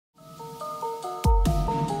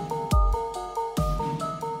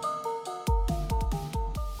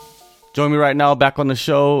Join me right now back on the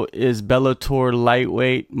show is Bellator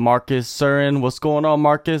lightweight Marcus Surin. What's going on,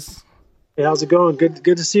 Marcus? Hey, how's it going? Good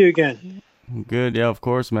to see you again. Good, yeah, of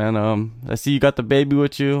course, man. I see you got the baby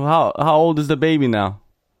with you. How old is the baby now?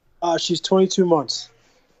 She's 22 months.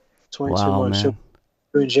 22 Wow, months. She'll man.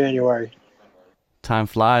 be in January. Time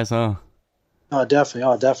flies, huh? Oh,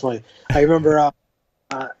 definitely. Oh, definitely. I remember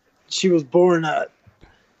uh, she was born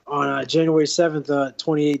on January 7th,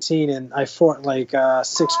 2018, and I fought like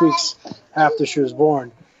 6 weeks after she was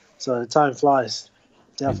born. So the time flies.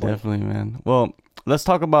 Yeah, Definitely. definitely, man. Well, let's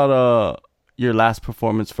talk about your last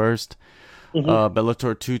performance first. hmm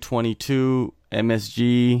Bellator 222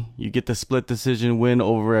 MSG. You get the split decision win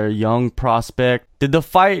over a young prospect. Did the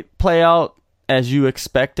fight play out as you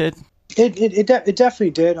expected? It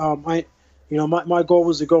definitely did. My goal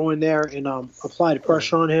was to go in there and apply the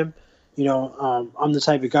pressure on him. I'm the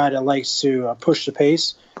type of guy that likes to push the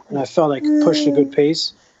pace, and I felt I could push a good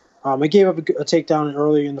pace. I gave up a takedown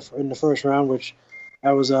early in the first round, which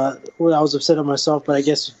I was upset at myself, but I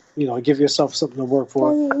guess give yourself something to work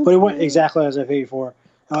for. But it went exactly as I paid for,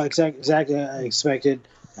 exactly as I expected.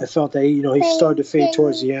 I felt that he started to fade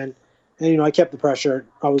towards the end, and I kept the pressure.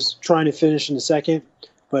 I was trying to finish in the second,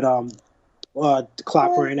 but the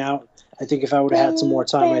clock ran out. I think if I would have had some more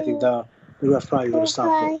time, I think the ref probably would have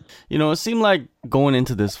stopped it. It seemed like going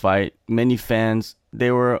into this fight, many fans they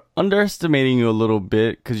were underestimating you a little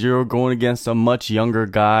bit because you're going against a much younger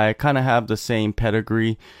guy, kind of have the same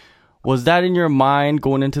pedigree. Was that in your mind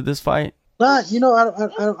going into this fight? I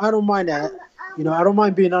don't mind that. I don't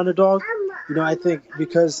mind being underdog. I think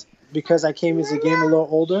because I came into the game a little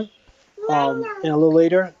older, and a little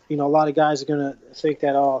later, a lot of guys are gonna think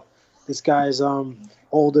that this guy's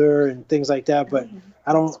older and things like that. But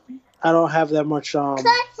I don't I don't have that much.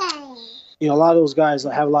 A lot of those guys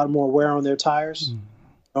have a lot more wear on their tires.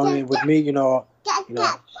 I mean, with me, I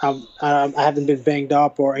haven't been banged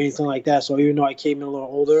up or anything like that. So even though I came in a little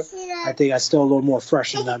older, I think I still a little more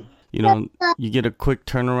fresh than them. You get a quick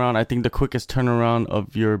turnaround. I think the quickest turnaround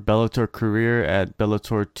of your Bellator career at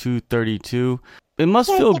Bellator 232. It must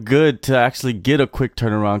feel good to actually get a quick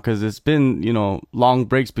turnaround because it's been, long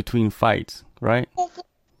breaks between fights, right?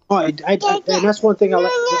 Oh, and that's one thing I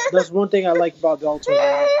like. That's one thing I like about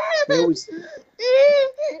Bellator. They always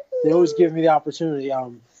they always give me the opportunity.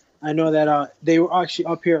 I know that they were actually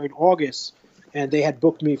up here in August, and they had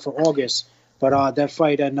booked me for August, but that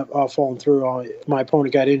fight ended up falling through. My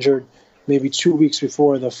opponent got injured maybe 2 weeks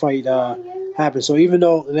before the fight happened. So even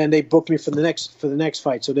though then they booked me for the next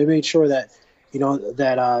fight, so they made sure that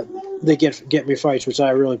they get me fights, which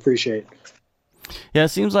I really appreciate. Yeah, it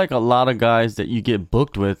seems like a lot of guys that you get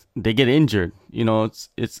booked with, they get injured.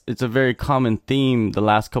 It's a very common theme the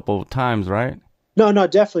last couple of times, right? No, no,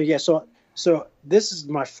 definitely, yeah. So this is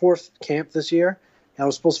my fourth camp this year. I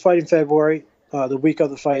was supposed to fight in February. The week of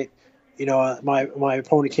the fight, my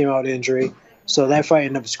opponent came out with injury, so that fight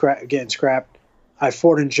ended up getting scrapped. I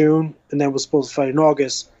fought in June, and then was supposed to fight in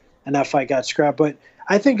August, and that fight got scrapped. But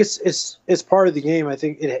I think it's part of the game. I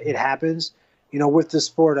think it happens. With this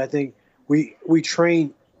sport, I think we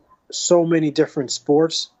train so many different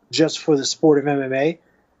sports just for the sport of MMA,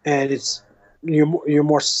 and you're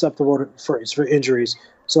more susceptible for injuries.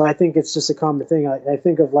 So I think it's just a common thing. I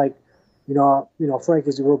think of like, Frank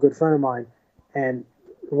is a real good friend of mine, and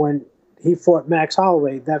when he fought Max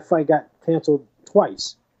Holloway, that fight got canceled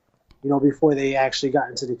twice. Before they actually got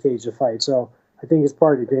into the cage to fight. So I think it's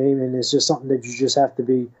part of the game, and it's just something that you just have to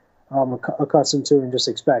be accustomed to and just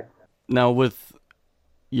expect. Now with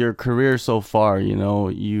your career so far,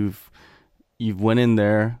 you've went in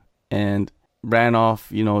there and ran off,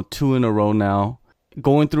 two in a row now.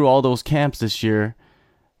 Going through all those camps this year,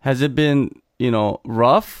 has it been,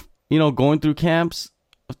 rough, going through camps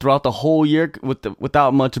throughout the whole year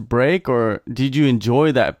without much break, or did you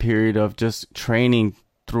enjoy that period of just training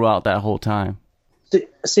throughout that whole time?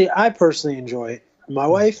 See, I personally enjoy it. My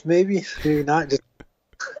wife, maybe not. Just,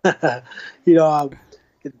 you know, um,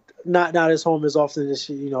 not as home as often as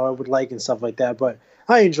I would like and stuff like that. But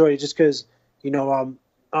I enjoy it just because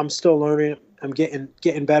I'm still learning. I'm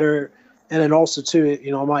getting better, and then also too,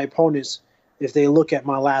 my opponents, if they look at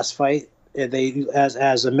my last fight, and they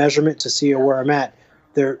as a measurement to see where I'm at,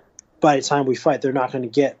 they're by the time we fight, they're not going to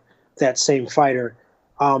get that same fighter.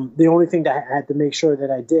 The only thing that I had to make sure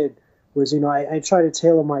that I did was, I try to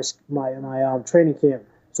tailor my training camp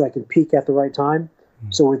so I can peak at the right time.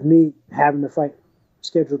 So with me having the fight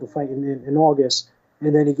scheduled to fight in August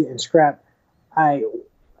and then it getting scrapped, I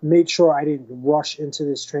made sure I didn't rush into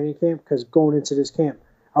this training camp because going into this camp,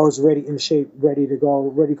 I was ready in shape, ready to go,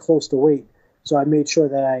 ready close to weight. So I made sure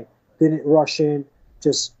that I didn't rush in,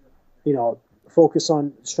 just, focus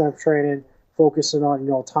on strength training, focusing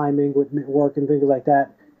on timing with work and things like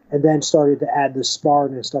that, and then started to add the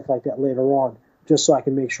sparring and stuff like that later on, just so I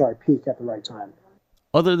can make sure I peak at the right time.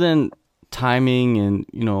 Other than timing and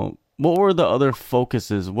what were the other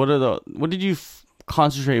focuses? What did you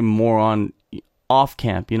concentrate more on off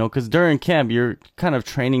camp? Because during camp you're kind of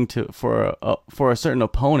training for a certain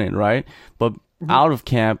opponent, right? But out of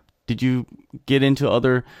camp, did you get into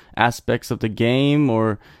other aspects of the game,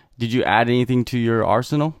 or did you add anything to your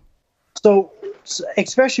arsenal? So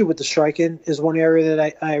especially with the striking is one area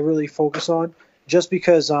that I really focus on, just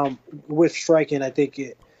because with striking, I think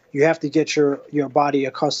you have to get your body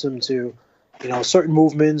accustomed to certain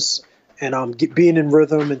movements and being in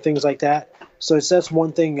rhythm and things like that. So that's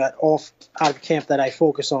one thing out of camp that I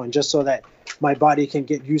focus on, just so that my body can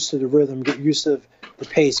get used to the rhythm, get used to the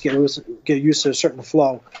pace, get used to a certain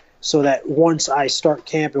flow, so that once I start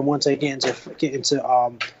camp and once I get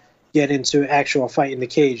into actual fight in the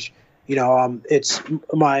cage, it's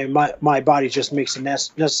my body just makes the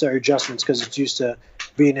necessary adjustments because it's used to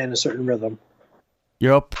being in a certain rhythm.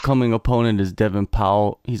 Your upcoming opponent is Devin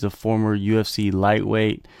Powell. He's a former UFC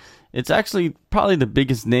lightweight. It's actually probably the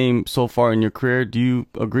biggest name so far in your career. Do you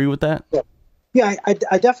agree with that? Yeah, I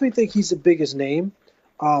definitely think he's the biggest name.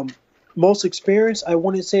 Most experienced, I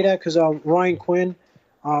wouldn't say that, because Ryan Quinn,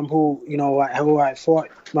 who I fought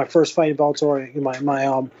my first fight in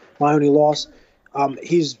Bellator, my only loss.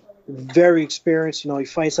 He's very experienced. He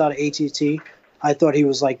fights out of ATT. I thought he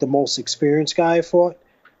was like the most experienced guy I fought,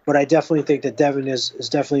 but I definitely think that Devin is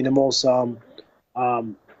definitely the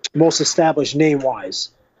most established name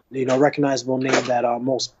wise. Recognizable name that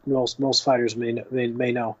most fighters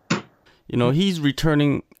may know. He's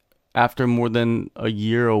returning after more than a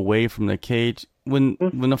year away from the cage. When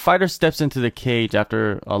a fighter steps into the cage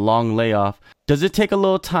after a long layoff, does it take a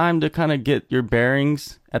little time to kind of get your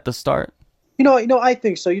bearings at the start? I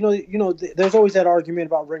think so. There's always that argument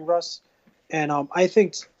about ring rust, and I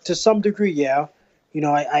think to some degree, yeah.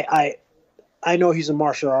 I know he's a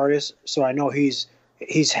martial artist, so I know he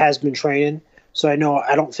has been training. So I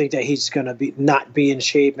don't think that he's gonna not be in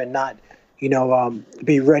shape and not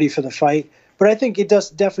be ready for the fight. But I think it does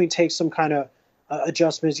definitely take some kind of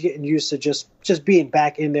adjustments, getting used to just being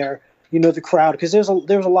back in there. The crowd, because there's a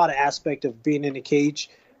lot of aspect of being in a cage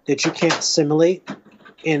that you can't simulate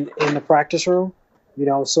in the practice room.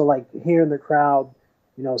 So like hearing the crowd,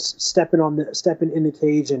 stepping in the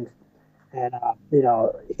cage and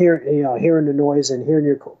hearing the noise and hearing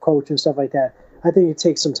your coach and stuff like that. I think it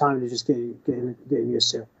takes some time to just get used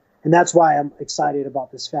to. And that's why I'm excited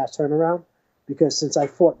about this fast turnaround, because since I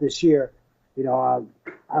fought this year,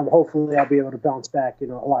 hopefully I'll be able to bounce back, a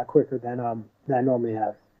lot quicker than I normally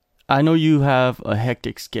have. I know you have a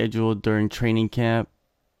hectic schedule during training camp.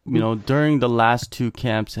 During the last two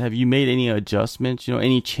camps, have you made any adjustments,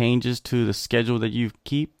 any changes to the schedule that you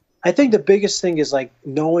keep? I think the biggest thing is like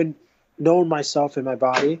knowing myself and my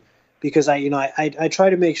body, because I try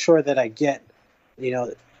to make sure that I get,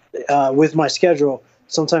 with my schedule,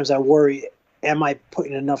 sometimes I worry, am I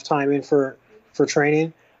putting enough time in for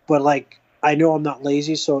training? But like, I know I'm not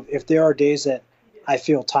lazy. So if there are days that I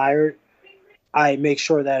feel tired, I make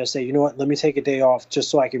sure that I say, you know what, let me take a day off just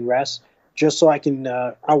so I can rest, just so I can,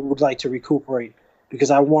 I would like to recuperate,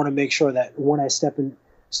 because I want to make sure that when I step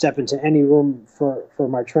into any room for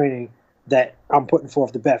my training, that I'm putting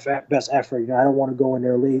forth the best effort. I don't want to go in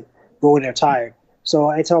there late, go in there tired. So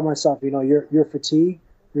I tell myself, you're fatigued,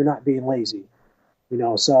 you're not being lazy.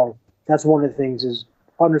 So that's one of the things is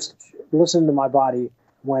listen to my body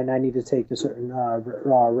when I need to take a certain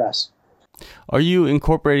rest. Are you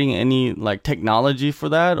incorporating any like technology for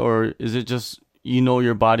that, or is it just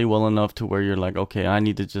your body well enough to where you're like, okay, I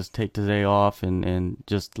need to just take the day off and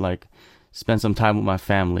just like spend some time with my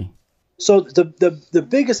family? So the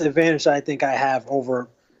biggest advantage I think I have over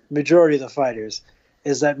majority of the fighters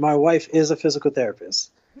is that my wife is a physical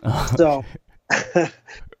therapist. So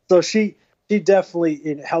so she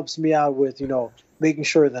definitely helps me out with making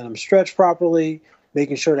sure that I'm stretched properly,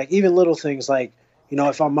 making sure that even little things like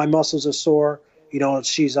if my muscles are sore,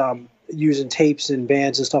 she's using tapes and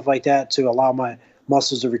bands and stuff like that to allow my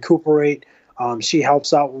muscles to recuperate. She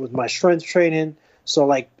helps out with my strength training. So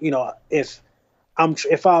like if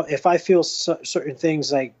I feel certain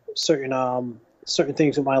things, like certain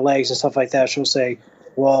things with my legs and stuff like that, she'll say,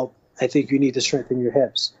 well, I think you need to strengthen your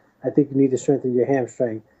hips. I think you need to strengthen your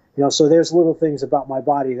hamstring. So there's little things about my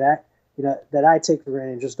body that that I take for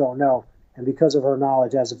granted and just don't know. And because of her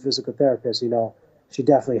knowledge as a physical therapist, she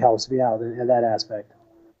definitely helps me out in that aspect.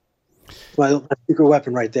 My secret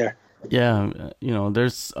weapon right there. Yeah,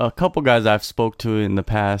 there's a couple guys I've spoke to in the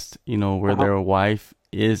past, where their wife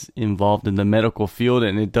is involved in the medical field,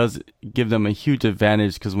 and it does give them a huge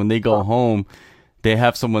advantage because when they go home, they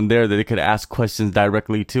have someone there that they could ask questions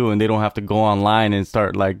directly to, and they don't have to go online and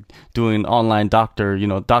start like doing online doctor,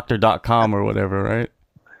 doctor.com or whatever, right?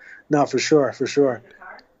 No, for sure, for sure.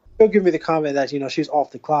 She'll give me the comment that she's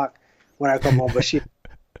off the clock when I come home, but she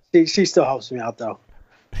still helps me out though.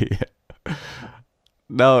 Yeah.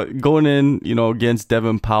 Now going in, against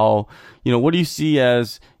Devin Powell, what do you see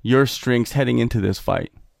as your strengths heading into this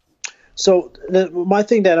fight? So my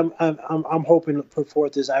thing that I'm hoping to put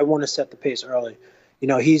forth is I want to set the pace early.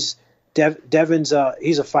 Devin's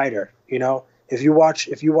he's a fighter. If you watch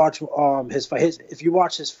his fight, if you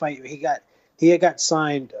watch his fight, he had got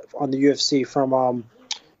signed on the UFC from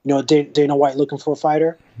Dana White looking for a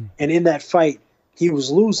fighter, and in that fight he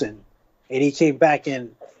was losing, and he came back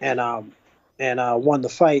and won the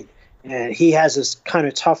fight, and he has this kind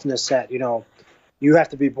of toughness that you have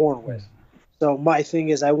to be born with. So my thing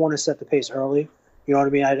is I want to set the pace early. You know what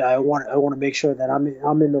I mean? I want to make sure that I'm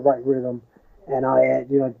in the right rhythm, and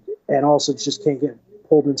and also just can't get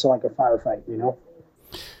pulled into like a firefight.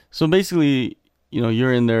 So basically,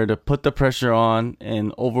 you're in there to put the pressure on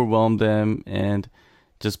and overwhelm them and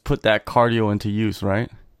just put that cardio into use,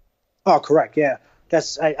 right? Oh, correct. Yeah,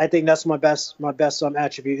 I think that's my best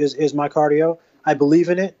attribute is my cardio. I believe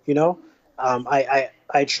in it.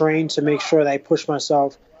 I train to make sure that I push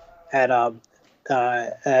myself at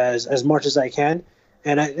as much as I can,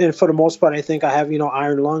 and for the most part, I think I have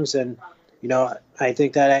iron lungs, and I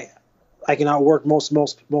think that I can outwork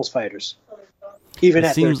most fighters. Even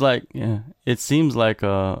it seems like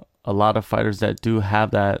a lot of fighters that do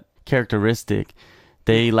have that characteristic,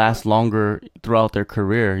 they last longer throughout their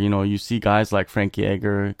career. You see guys like Frankie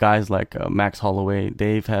Edgar, guys like Max Holloway.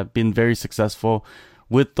 They have been very successful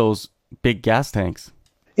with those big gas tanks.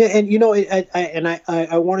 Yeah, and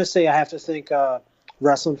I want to say I have to thank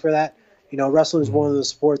wrestling for that. Wrestling is one of the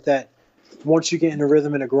sport that once you get in a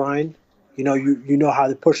rhythm and a grind, you know how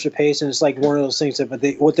to push the pace, and it's like one of those things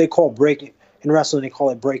that what they call breaking in wrestling, they call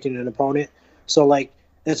it breaking an opponent. So like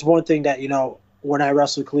that's one thing that when I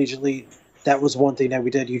wrestled collegiately, that was one thing that we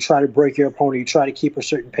did. You try to break your opponent, you try to keep a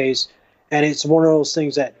certain pace, and it's one of those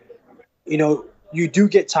things that you do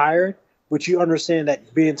get tired, but you understand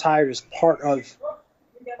that being tired is part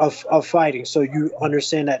of fighting. So you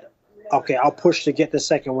understand that, okay, I'll push to get the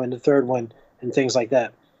second win, the third win, and things like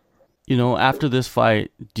that. After this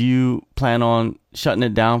fight, do you plan on shutting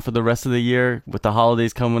it down for the rest of the year with the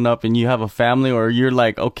holidays coming up and you have a family, or you're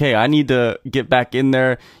like, okay, I need to get back in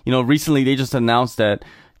there? Recently they just announced that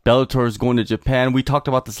Bellator is going to Japan. We talked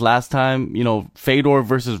about this last time, Fedor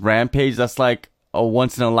versus Rampage. That's like a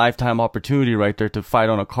once in a lifetime opportunity right there to fight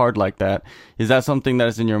on a card like that. Is that something that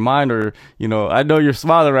is in your mind, or, I know you're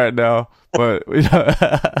smiling right now, but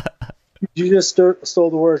You just stole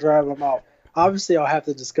the words right out of my mouth. Obviously I'll have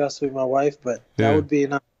to discuss with my wife, but that would be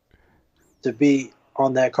enough to be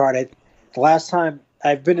on that card. The last time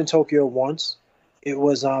I've been in Tokyo once, it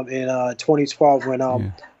was in 2012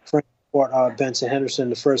 when Frank fought Benson Henderson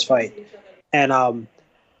the first fight, and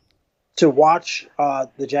to watch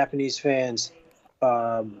the Japanese fans,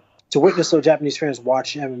 to witness those Japanese fans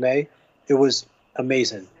watch MMA, it was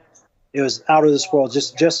amazing. It was out of this world.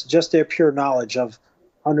 Just their pure knowledge of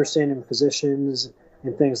understanding positions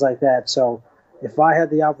and things like that. So if I had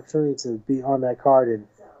the opportunity to be on that card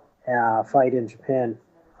and fight in Japan,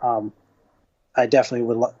 I definitely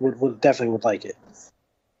would like it.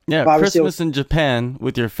 Yeah, Christmas in Japan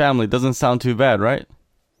with your family doesn't sound too bad, right?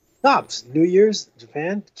 No, New Year's,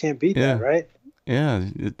 Japan, can't beat that, right? Yeah,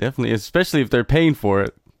 definitely, especially if they're paying for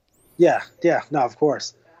it. Yeah, no, of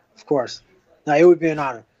course. Now, it would be an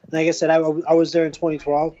honor. Like I said, I was there in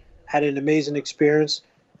 2012, had an amazing experience,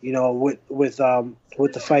 with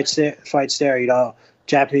the fights there.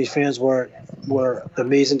 Japanese fans were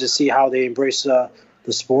amazing to see how they embrace the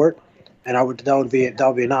sport, and that would be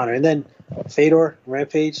an honor. And then Fedor,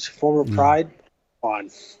 Rampage, former Pride, on.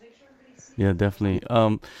 Yeah, definitely.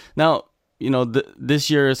 Now, this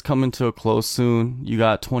year is coming to a close soon. You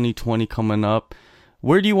got 2020 coming up.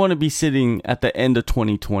 Where do you want to be sitting at the end of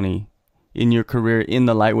 2020 in your career in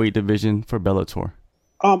the lightweight division for Bellator?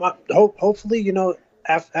 Hopefully,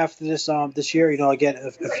 after this year, I get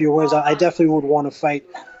a few wins. I definitely would want to fight,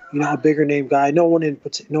 a bigger name guy. No one in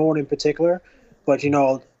particular, but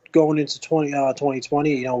going into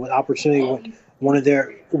 2020, with opportunity with one of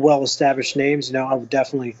their well-established names, I would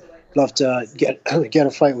definitely love to get a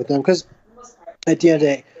fight with them, because at the end of the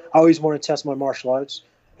day, I always want to test my martial arts,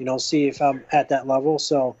 see if I'm at that level.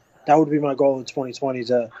 So that would be my goal in 2020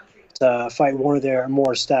 to fight one of their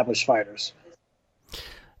more established fighters.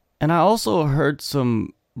 And I also heard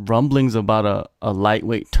some rumblings about a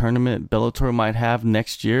lightweight tournament Bellator might have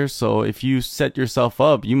next year. So if you set yourself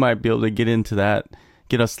up, you might be able to get into that,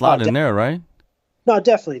 get a slot in there, right? No,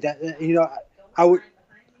 definitely. That I would.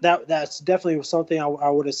 That's definitely something I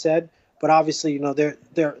would have said. But obviously, there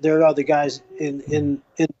are other guys in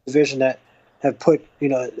the division that have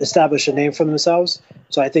established a name for themselves.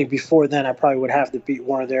 So I think before then, I probably would have to beat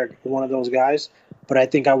one of those guys. But I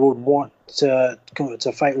think I would want to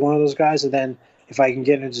fight one of those guys, and then if I can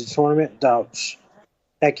get into the tournament,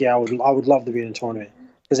 heck yeah, I would love to be in a tournament,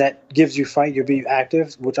 because that gives you fight, you'll be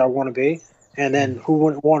active, which I want to be, and then who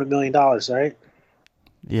wouldn't want $1 million, right?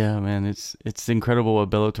 Yeah, man, it's incredible what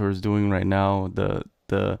Bellator is doing right now.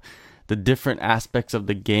 The different aspects of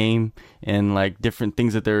the game and like different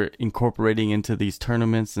things that they're incorporating into these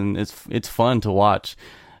tournaments, and it's fun to watch.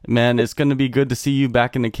 Man, it's going to be good to see you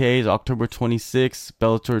back in the cage October 26th,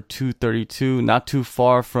 Bellator 232, not too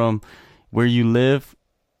far from where you live.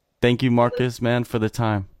 Thank you, Marcus, man, for the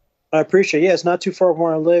time. I appreciate it. Yeah, it's not too far from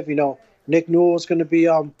where I live. Nick Newell is going to be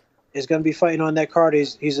fighting on that card.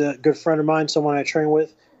 He's a good friend of mine, someone I train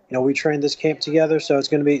with. We trained this camp together, so it's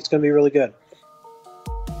going to be really good.